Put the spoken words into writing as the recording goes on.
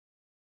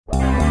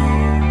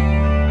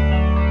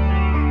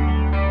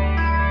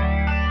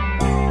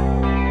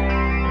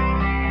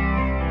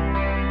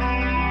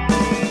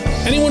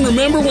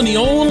remember when the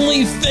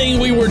only thing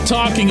we were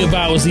talking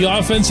about was the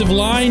offensive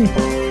line?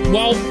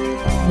 Well,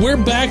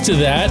 we're back to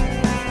that.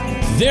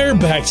 They're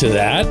back to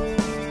that.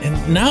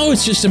 And now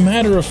it's just a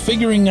matter of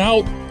figuring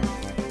out,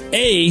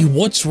 A,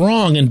 what's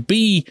wrong, and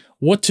B,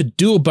 what to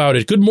do about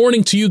it. Good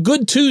morning to you.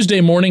 Good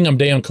Tuesday morning. I'm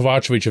Dejan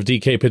Kovacevic of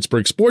DK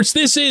Pittsburgh Sports.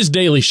 This is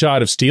Daily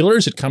Shot of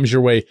Steelers. It comes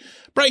your way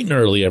bright and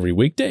early every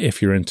weekday.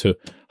 If you're into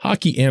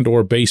hockey and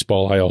or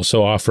baseball, I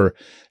also offer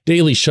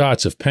daily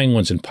shots of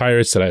Penguins and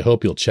Pirates that I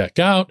hope you'll check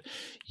out.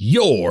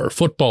 Your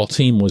football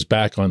team was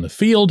back on the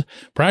field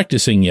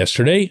practicing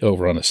yesterday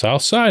over on the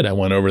south side. I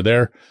went over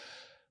there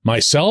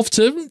myself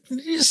to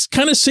just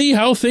kind of see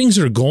how things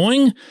are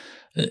going.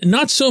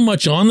 Not so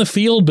much on the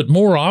field, but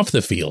more off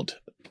the field.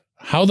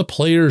 How the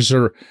players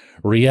are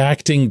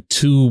reacting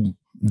to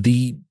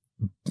the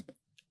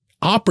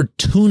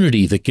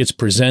opportunity that gets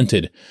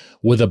presented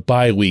with a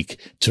bye week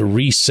to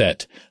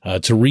reset,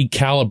 to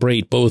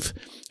recalibrate both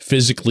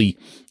physically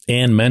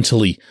and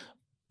mentally,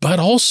 but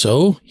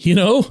also,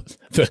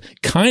 the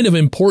kind of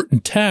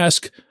important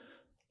task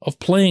of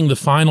playing the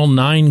final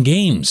 9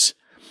 games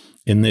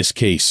in this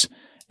case.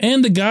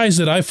 And the guys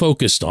that I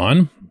focused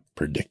on,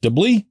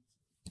 predictably,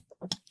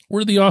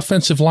 were the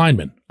offensive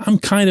linemen. I'm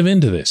kind of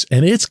into this,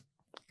 and it's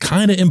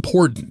kind of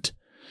important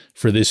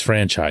for this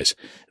franchise.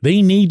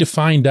 They need to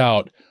find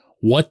out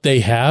what they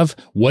have,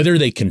 whether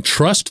they can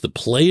trust the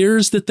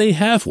players that they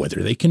have,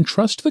 whether they can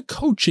trust the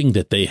coaching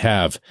that they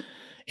have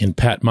in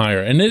Pat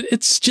Meyer. And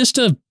it's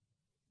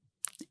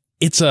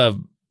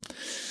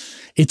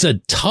a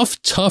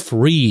tough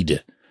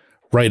read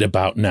right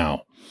about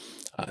now.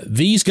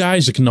 These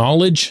guys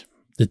acknowledge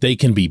that they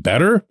can be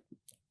better.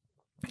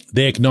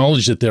 They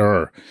acknowledge that there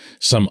are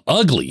some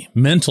ugly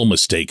mental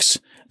mistakes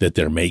that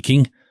they're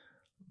making.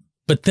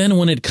 But then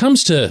when it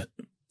comes to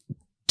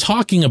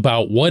talking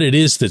about what it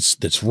is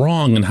that's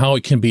wrong and how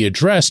it can be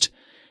addressed,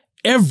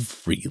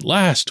 every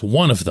last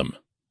one of them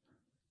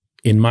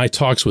in my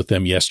talks with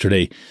them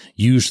yesterday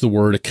used the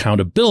word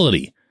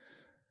accountability,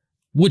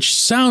 which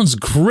sounds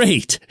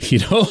great.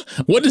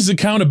 What does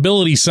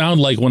accountability sound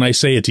like when I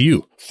say it to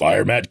you?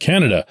 Fire Matt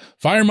Canada,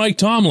 fire Mike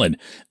Tomlin.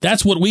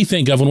 That's what we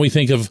think of when we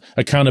think of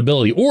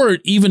accountability, or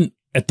even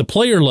at the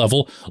player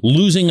level,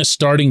 losing a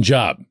starting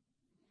job.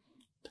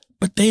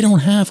 But they don't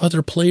have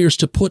other players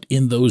to put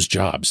in those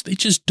jobs. They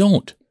just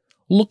don't.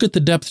 Look at the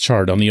depth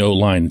chart on the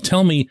O-line.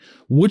 Tell me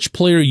which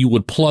player you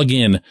would plug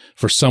in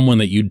for someone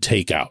that you'd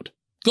take out.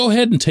 Go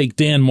ahead and take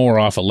Dan Moore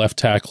off a left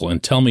tackle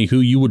and tell me who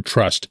you would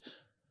trust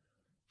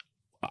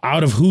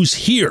out of who's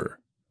here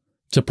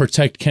to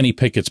protect Kenny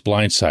Pickett's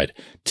blind side.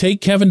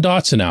 Take Kevin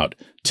Dotson out.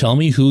 Tell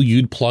me who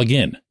you'd plug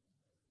in.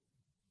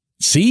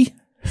 See?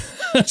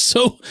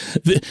 So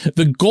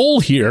the goal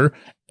here,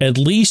 at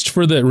least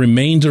for the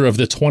remainder of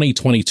the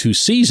 2022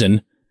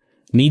 season,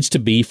 needs to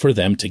be for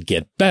them to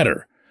get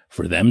better,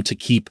 for them to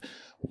keep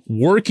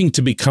working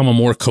to become a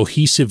more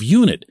cohesive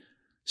unit.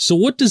 So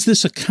what does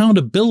this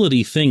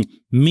accountability thing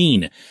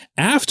mean?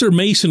 After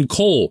Mason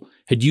Cole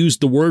had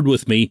used the word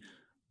with me,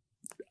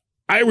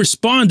 I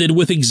responded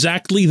with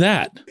exactly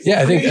that.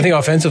 Yeah, I think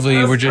offensively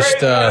we're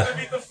just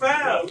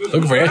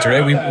looking for an answer,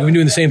 right? We've been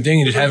doing the same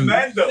thing and just haven't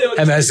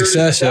had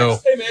success. So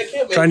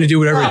trying to do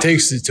whatever it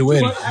takes to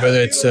win,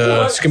 whether it's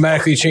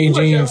schematically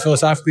changing,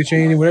 philosophically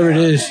changing, whatever it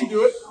is,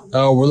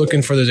 we're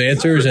looking for those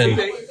answers. And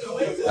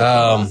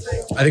I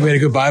think we had a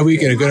good bye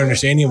week and a good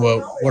understanding of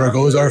what our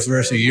goals are for the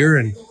rest of the year.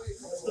 And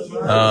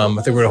I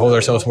think we're going to hold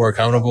ourselves more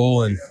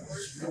accountable, and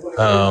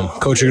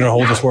coach are going to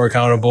hold us more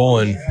accountable.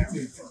 And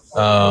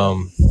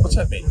what's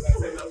that mean?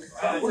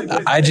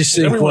 I just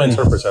think everyone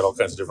interprets that all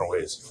kinds of different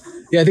ways.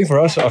 Yeah, I think for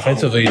us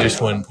offensively, just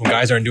when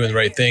guys aren't doing the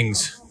right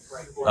things,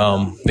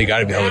 they got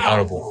to be held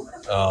accountable.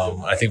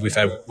 I think we've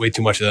had way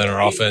too much of that in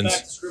our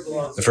offense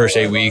the first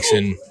 8 weeks,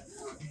 and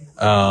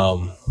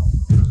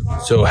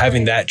so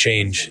having that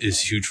change is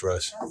huge for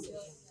us.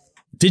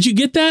 Did you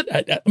get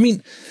that? I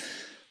mean,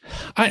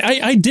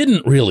 I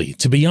didn't really,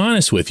 to be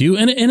honest with you.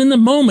 And in the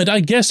moment, I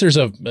guess there's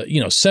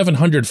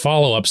 700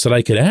 follow-ups that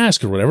I could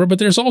ask or whatever, but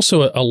there's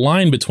also a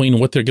line between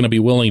what they're going to be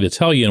willing to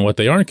tell you and what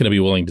they aren't going to be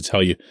willing to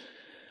tell you.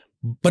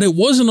 But it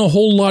wasn't a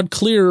whole lot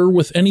clearer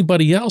with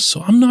anybody else,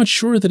 so I'm not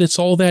sure that it's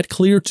all that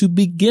clear to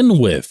begin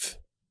with.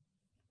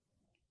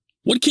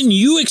 What can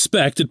you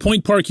expect at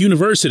Point Park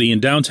University in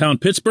downtown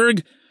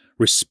Pittsburgh?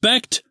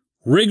 Respect,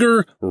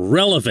 rigor,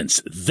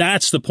 relevance.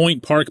 That's the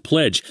Point Park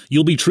Pledge.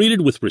 You'll be treated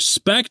with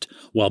respect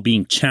while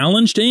being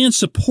challenged and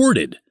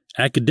supported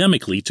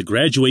academically to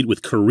graduate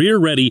with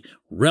career-ready,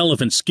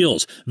 relevant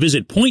skills.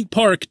 Visit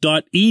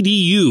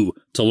pointpark.edu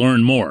to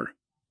learn more.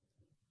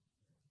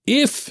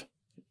 If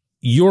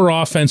your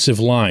offensive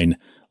line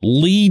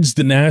leads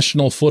the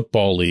National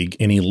Football League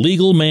in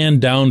illegal man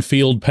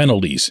downfield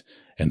penalties,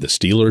 and the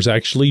Steelers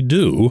actually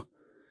do,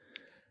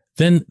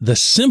 then the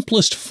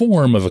simplest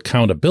form of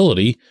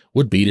accountability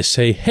would be to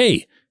say,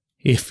 hey,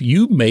 if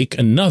you make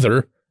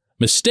another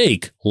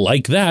mistake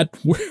like that,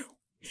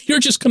 you're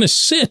just going to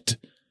sit.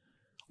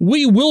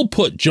 We will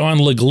put John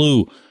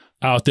LeGlue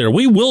out there.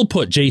 We will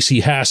put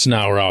J.C.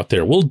 Hassenauer out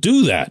there. We'll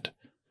do that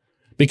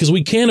because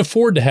we can't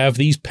afford to have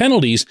these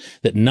penalties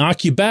that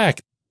knock you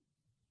back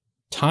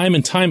time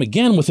and time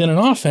again within an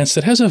offense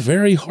that has a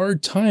very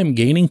hard time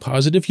gaining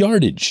positive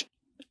yardage.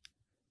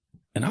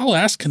 And I'll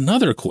ask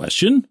another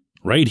question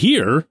right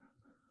here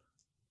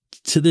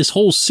to this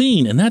whole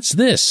scene, and that's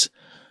this.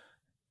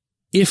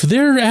 If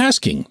they're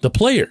asking the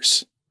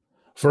players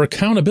for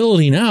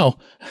accountability now,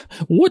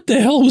 what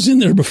the hell was in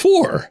there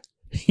before?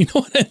 You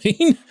know what I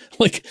mean?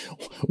 Like,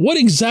 what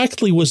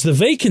exactly was the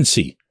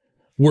vacancy?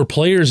 Were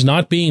players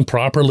not being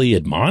properly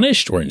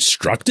admonished or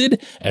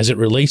instructed as it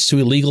relates to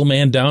illegal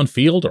man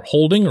downfield or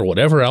holding or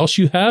whatever else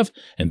you have,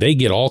 and they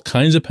get all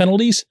kinds of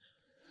penalties?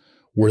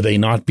 Were they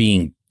not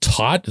being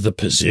taught the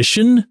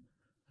position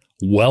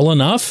well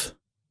enough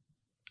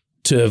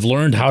to have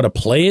learned how to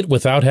play it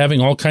without having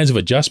all kinds of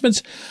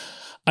adjustments?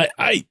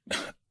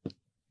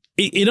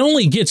 It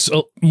only gets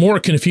more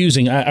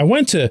confusing. I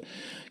went to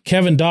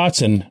Kevin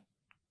Dotson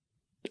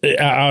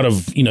out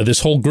of, this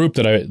whole group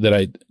that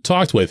I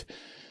talked with,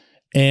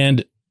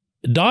 and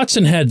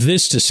Dotson had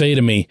this to say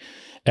to me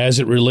as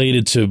it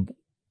related to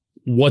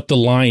what the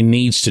line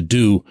needs to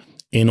do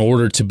in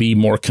order to be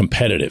more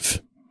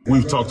competitive.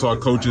 We've talked to our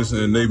coaches,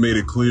 and they've made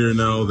it clear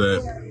now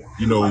that,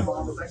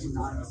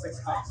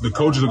 the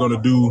coaches we're going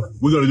to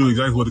do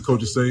exactly what the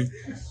coaches say,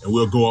 and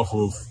we'll go off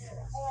of,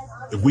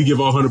 if we give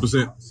all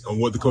 100% on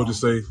what the coaches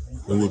say,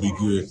 then we'll be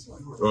good.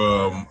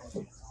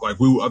 I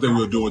think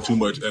we're doing too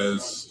much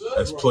as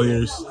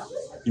players,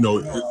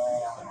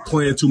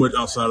 playing too much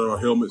outside of our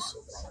helmets.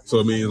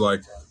 So,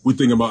 we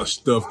think about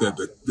stuff that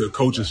the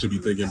coaches should be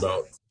thinking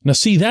about. Now,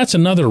 see, that's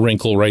another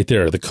wrinkle right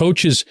there. The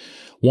coaches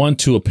want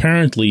to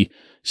apparently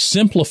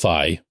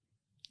simplify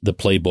the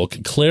playbook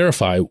and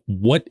clarify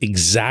what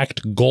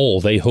exact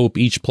goal they hope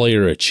each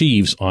player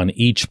achieves on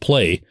each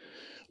play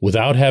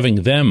without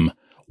having them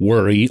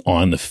worry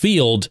on the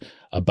field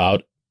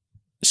about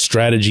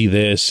strategy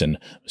this and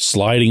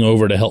sliding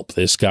over to help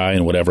this guy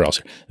and whatever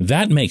else.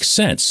 That makes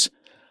sense.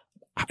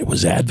 I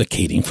was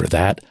advocating for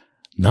that,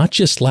 not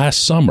just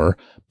last summer,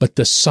 but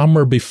the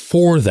summer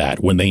before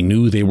that when they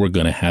knew they were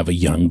going to have a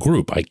young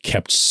group. I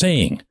kept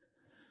saying,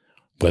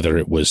 whether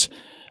it was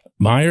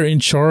Meyer in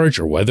charge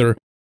or whether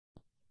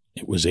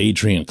it was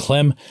Adrian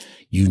Clem,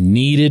 you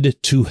needed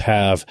to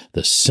have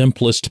the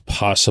simplest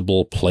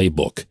possible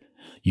playbook.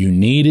 You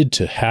needed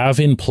to have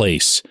in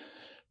place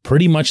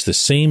pretty much the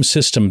same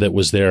system that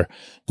was there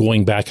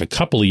going back a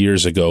couple of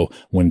years ago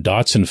when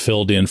Dotson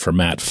filled in for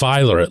Matt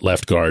Filer at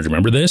left guard.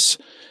 Remember this?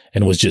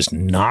 And was just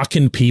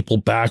knocking people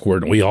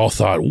backward. And we all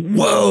thought,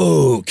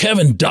 whoa,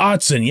 Kevin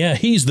Dotson. Yeah,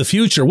 he's the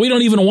future. We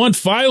don't even want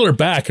Filer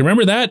back.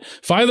 Remember that?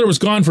 Filer was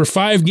gone for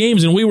 5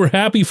 games and we were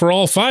happy for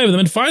all 5 of them.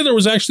 And Filer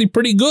was actually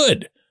pretty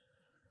good.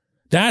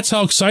 That's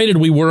how excited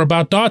we were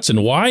about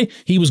Dotson. Why?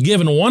 He was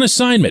given one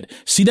assignment.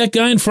 See that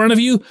guy in front of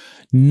you?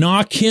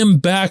 Knock him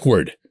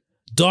backward.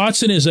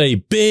 Dotson is a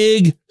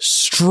big,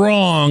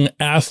 strong,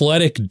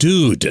 athletic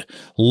dude.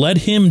 Let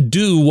him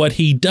do what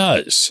he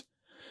does.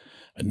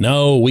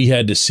 No, we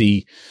had to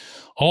see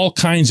all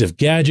kinds of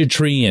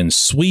gadgetry and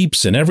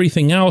sweeps and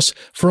everything else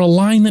for a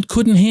line that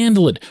couldn't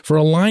handle it, for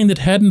a line that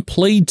hadn't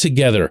played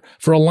together,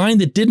 for a line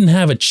that didn't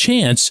have a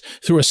chance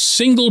through a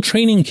single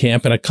training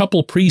camp and a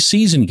couple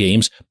preseason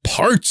games,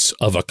 parts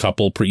of a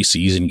couple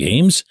preseason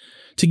games,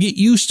 to get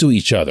used to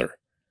each other.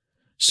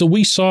 So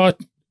we saw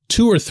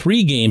 2 or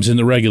 3 games in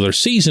the regular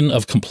season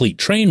of complete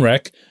train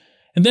wreck,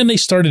 and then they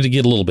started to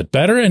get a little bit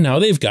better, and now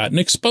they've gotten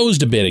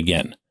exposed a bit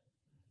again.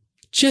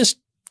 Just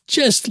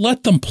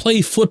let them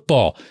play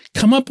football.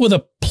 Come up with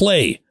a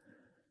play.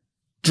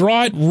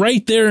 Draw it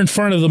right there in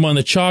front of them on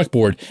the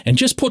chalkboard and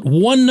just put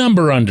one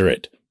number under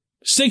it.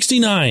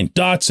 69,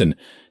 Dotson.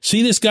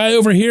 See this guy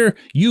over here?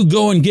 You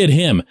go and get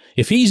him.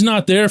 If he's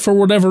not there for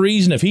whatever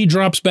reason, if he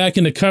drops back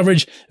into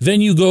coverage,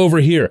 then you go over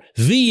here.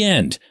 The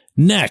end.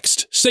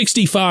 Next.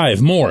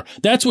 65 more.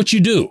 That's what you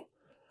do.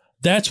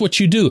 That's what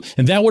you do.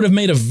 And that would have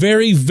made a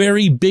very,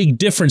 very big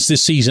difference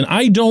this season.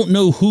 I don't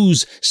know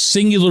who's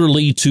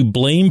singularly to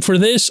blame for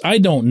this. I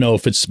don't know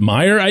if it's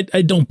Meyer. I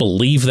don't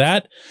believe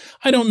that.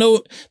 I don't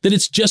know that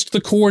it's just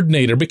the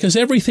coordinator, because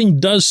everything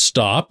does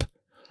stop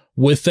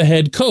with the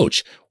head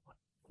coach.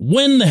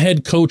 When the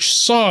head coach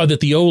saw that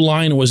the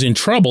O-line was in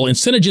trouble,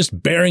 instead of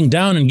just bearing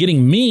down and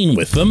getting mean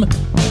with them,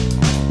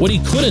 what he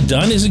could have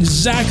done is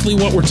exactly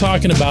what we're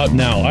talking about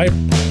now.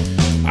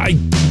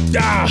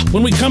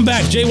 When we come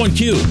back,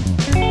 J1Q.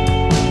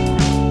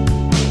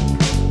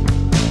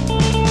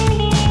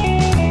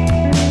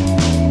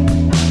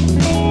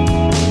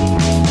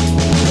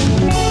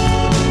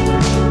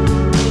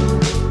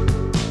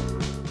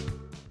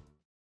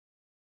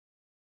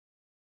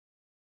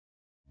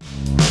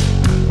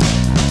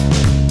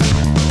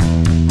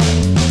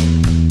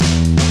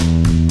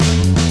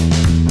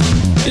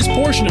 This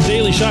portion of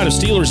Daily Shot of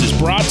Steelers is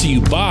brought to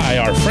you by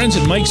our friends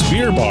at Mike's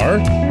Beer Bar.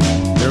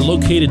 They're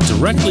located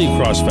directly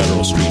across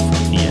Federal Street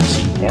from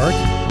PNC Park.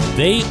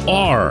 They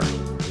are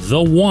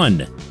the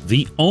one,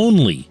 the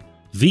only,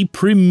 the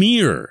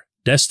premier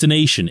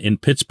destination in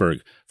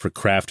Pittsburgh for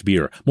craft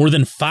beer. More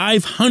than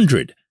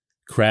 500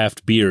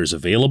 craft beers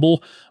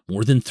available,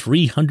 more than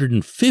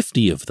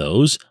 350 of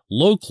those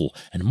local,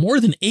 and more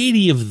than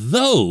 80 of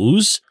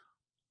those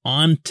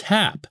on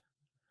tap.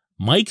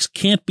 Mike's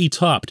can't be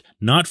topped,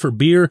 not for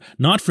beer,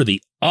 not for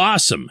the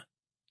awesome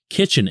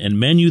kitchen and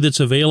menu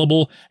that's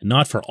available, and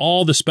not for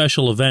all the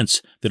special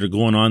events that are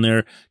going on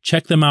there.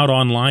 Check them out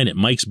online at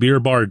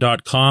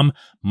mikesbeerbar.com.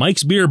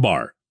 Mike's Beer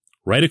Bar,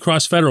 right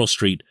across Federal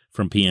Street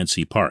from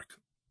PNC Park.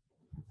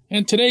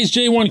 And today's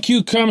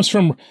J1Q comes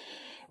from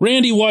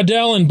Randy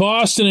Waddell in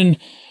Boston, and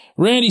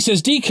Randy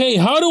says, DK,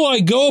 how do I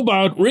go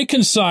about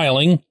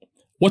reconciling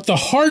what the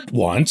heart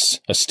wants,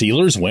 a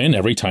Steelers win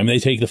every time they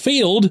take the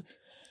field,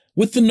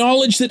 with the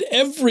knowledge that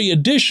every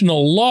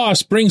additional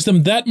loss brings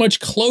them that much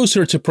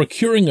closer to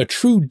procuring a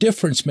true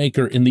difference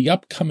maker in the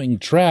upcoming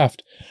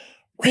draft?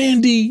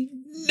 Randy,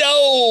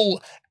 no!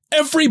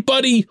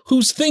 Everybody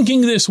who's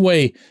thinking this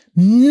way,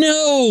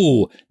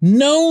 no!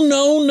 No,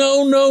 no,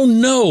 no, no,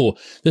 no!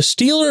 The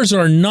Steelers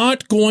are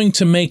not going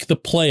to make the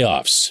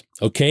playoffs,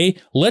 okay?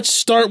 Let's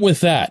start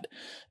with that.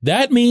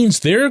 That means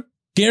they're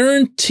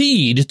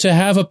guaranteed to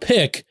have a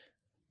pick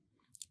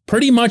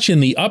pretty much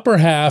in the upper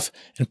half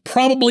and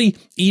probably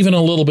even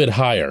a little bit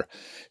higher.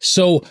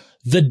 So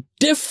the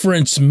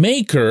difference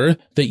maker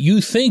that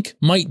you think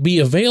might be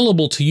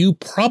available to you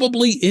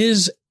probably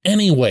is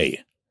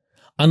anyway.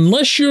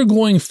 Unless you're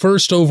going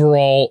first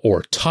overall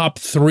or top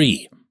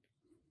 3,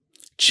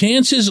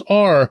 chances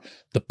are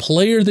the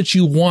player that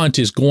you want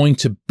is going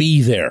to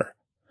be there.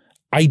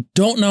 I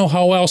don't know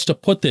how else to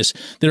put this.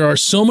 There are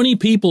so many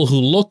people who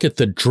look at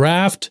the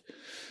draft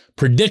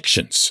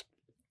predictions,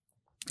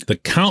 the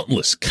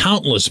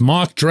countless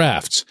mock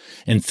drafts,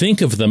 and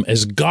think of them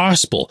as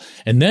gospel.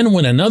 And then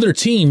when another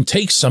team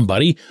takes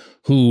somebody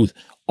who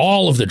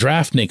all of the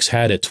draftniks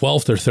had at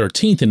 12th or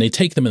 13th and they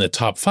take them in the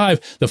top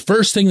 5, the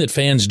first thing that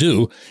fans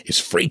do is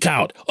freak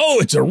out. Oh,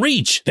 it's a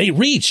reach. They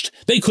reached.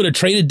 They could have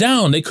traded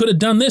down. They could have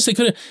done this. They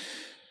could have.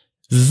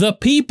 The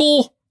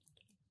people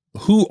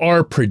who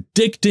are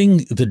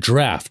predicting the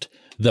draft,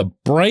 the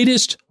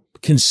brightest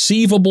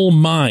conceivable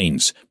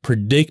minds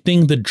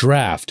predicting the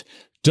draft,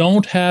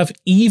 don't have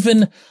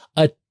even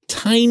a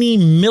tiny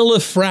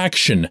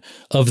millifraction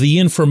of the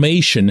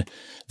information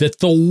that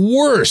the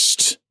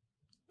worst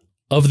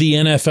of the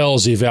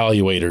NFL's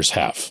evaluators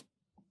have.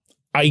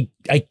 I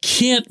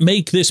can't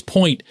make this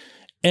point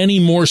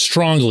any more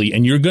strongly,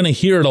 and you're going to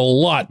hear it a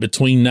lot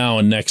between now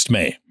and next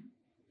May.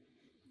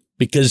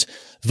 Because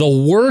the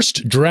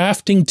worst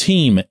drafting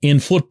team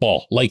in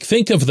football, like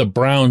think of the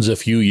Browns a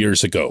few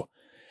years ago,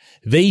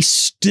 they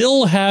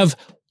still have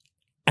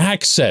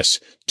access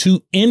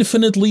to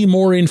infinitely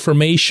more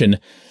information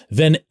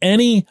than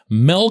any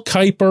Mel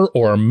Kiper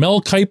or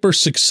Mel Kiper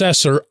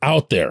successor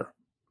out there.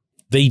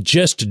 They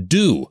just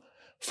do,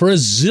 for a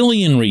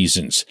zillion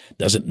reasons.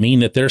 Doesn't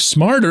mean that they're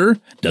smarter,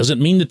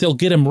 doesn't mean that they'll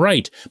get them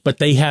right, but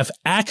they have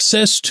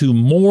access to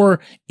more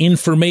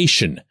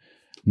information.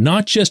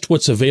 Not just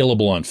what's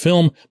available on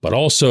film, but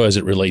also as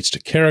it relates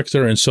to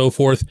character and so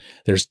forth.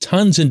 There's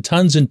tons and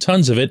tons and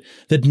tons of it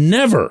that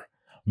never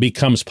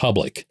becomes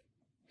public.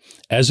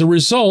 As a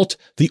result,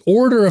 the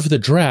order of the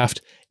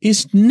draft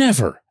is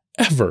never,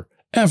 ever,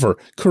 ever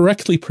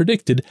correctly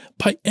predicted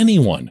by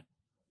anyone.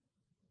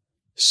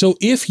 So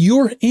if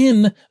you're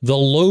in the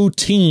low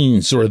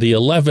teens or the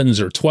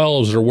 11s or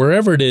 12s or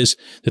wherever it is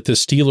that the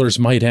Steelers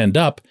might end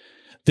up,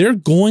 they're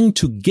going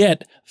to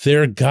get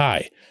their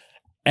guy.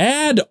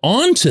 Add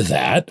on to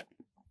that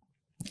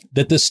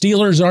the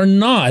Steelers are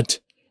not,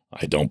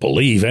 I don't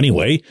believe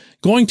anyway,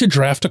 going to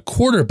draft a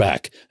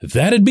quarterback.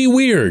 That'd be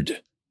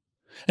weird.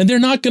 And they're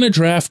not going to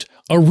draft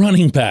a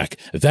running back.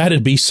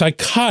 That'd be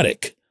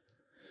psychotic.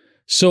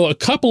 So a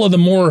couple of the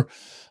more,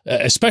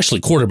 especially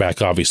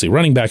quarterback, obviously,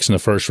 running backs in the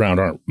first round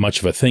aren't much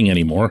of a thing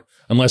anymore,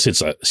 unless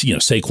it's a,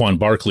 Saquon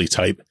Barkley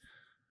type.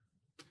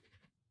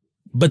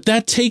 But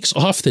that takes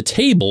off the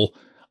table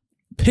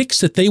picks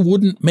that they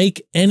wouldn't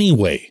make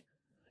anyway.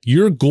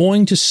 You're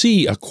going to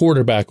see a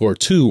quarterback or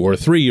 2 or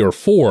 3 or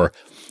 4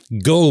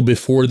 go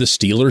before the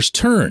Steelers'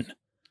 turn.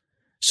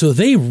 So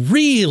they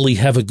really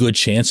have a good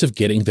chance of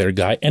getting their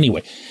guy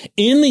anyway.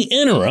 In the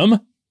interim,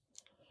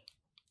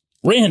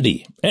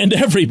 Randy and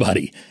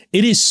everybody,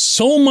 it is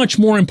so much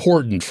more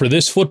important for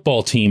this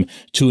football team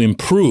to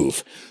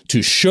improve,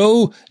 to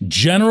show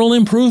general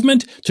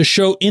improvement, to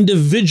show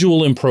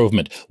individual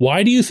improvement.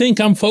 Why do you think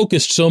I'm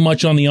focused so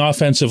much on the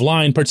offensive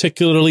line,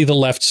 particularly the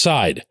left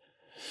side?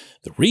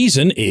 The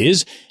reason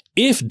is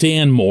if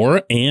Dan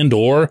Moore and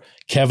or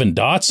Kevin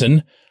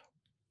Dotson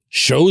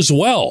shows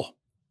well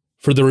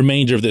for the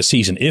remainder of the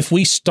season, if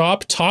we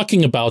stop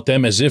talking about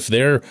them as if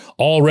they're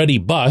already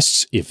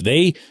busts, if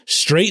they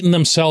straighten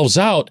themselves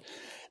out,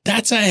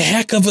 that's a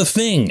heck of a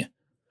thing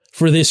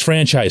for this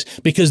franchise,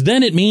 because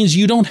then it means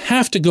you don't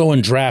have to go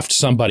and draft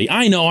somebody.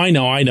 I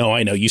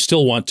know. You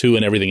still want to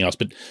and everything else,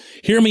 but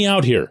hear me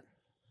out here.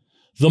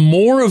 The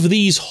more of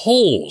these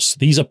holes,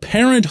 these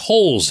apparent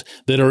holes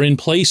that are in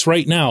place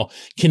right now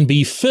can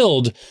be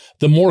filled,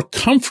 the more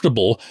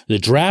comfortable the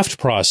draft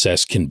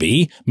process can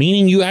be,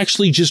 meaning you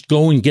actually just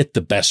go and get the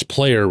best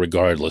player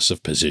regardless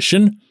of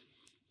position.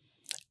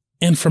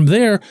 And from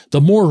there,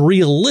 the more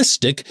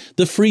realistic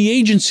the free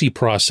agency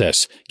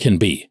process can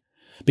be.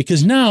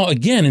 Because now,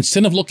 again,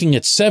 instead of looking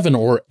at 7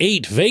 or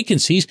 8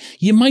 vacancies,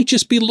 you might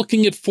just be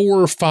looking at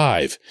 4 or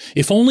 5.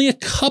 If only a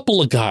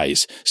couple of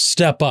guys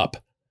step up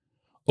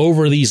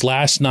over these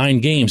last 9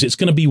 games, it's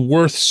going to be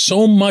worth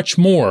so much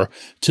more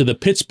to the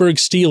Pittsburgh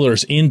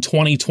Steelers in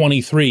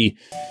 2023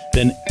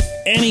 than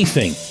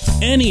anything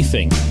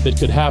that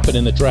could happen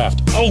in the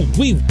draft. Oh,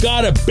 we've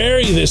got to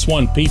bury this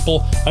one,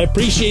 people. I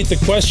appreciate the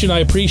question. I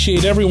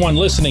appreciate everyone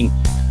listening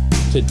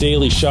to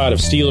Daily Shot of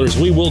Steelers.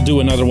 We will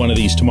do another one of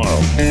these tomorrow.